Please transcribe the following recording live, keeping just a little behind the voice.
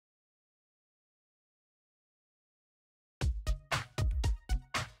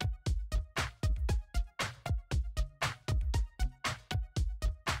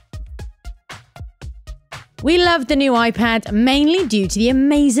We love the new iPad mainly due to the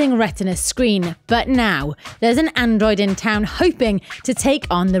amazing retina screen, but now there's an Android in town hoping to take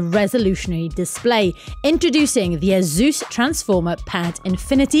on the resolutionary display, introducing the ASUS Transformer Pad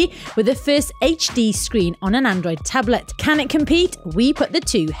Infinity with the first HD screen on an Android tablet. Can it compete? We put the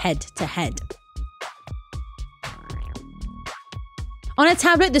two head to head. On a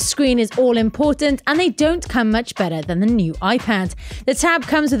tablet, the screen is all important and they don't come much better than the new iPad. The tab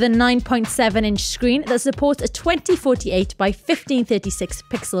comes with a 9.7-inch screen that supports a 2048 by 1536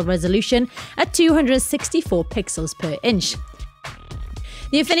 pixel resolution at 264 pixels per inch.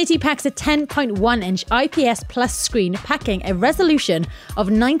 The Infinity packs a 10.1-inch IPS Plus screen packing a resolution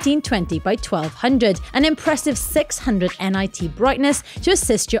of 1920 by 1200, an impressive 600 nit brightness to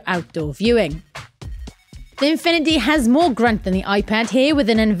assist your outdoor viewing. The Infinity has more grunt than the iPad here, with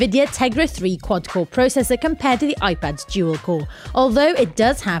an NVIDIA Tegra 3 quad-core processor compared to the iPad's dual-core, although it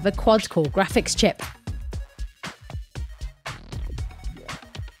does have a quad-core graphics chip.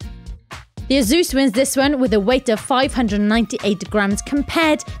 The ASUS wins this one with a weight of 598 grams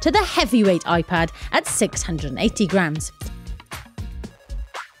compared to the heavyweight iPad at 680 grams.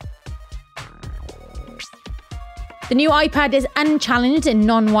 The new iPad is unchallenged in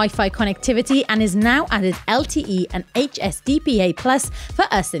non-Wi-Fi connectivity and is now added LTE and HSDPA+ for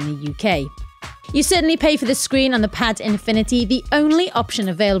us in the UK. You certainly pay for the screen on the Pad Infinity. The only option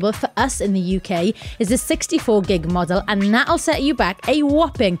available for us in the UK is the 64GB model, and that'll set you back a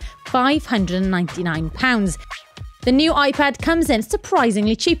whopping £599. The new iPad comes in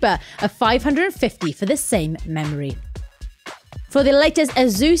surprisingly cheaper, at £550 for the same memory. For the latest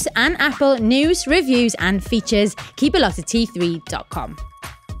ASUS and Apple news, reviews and features, keep it locked to t3.com.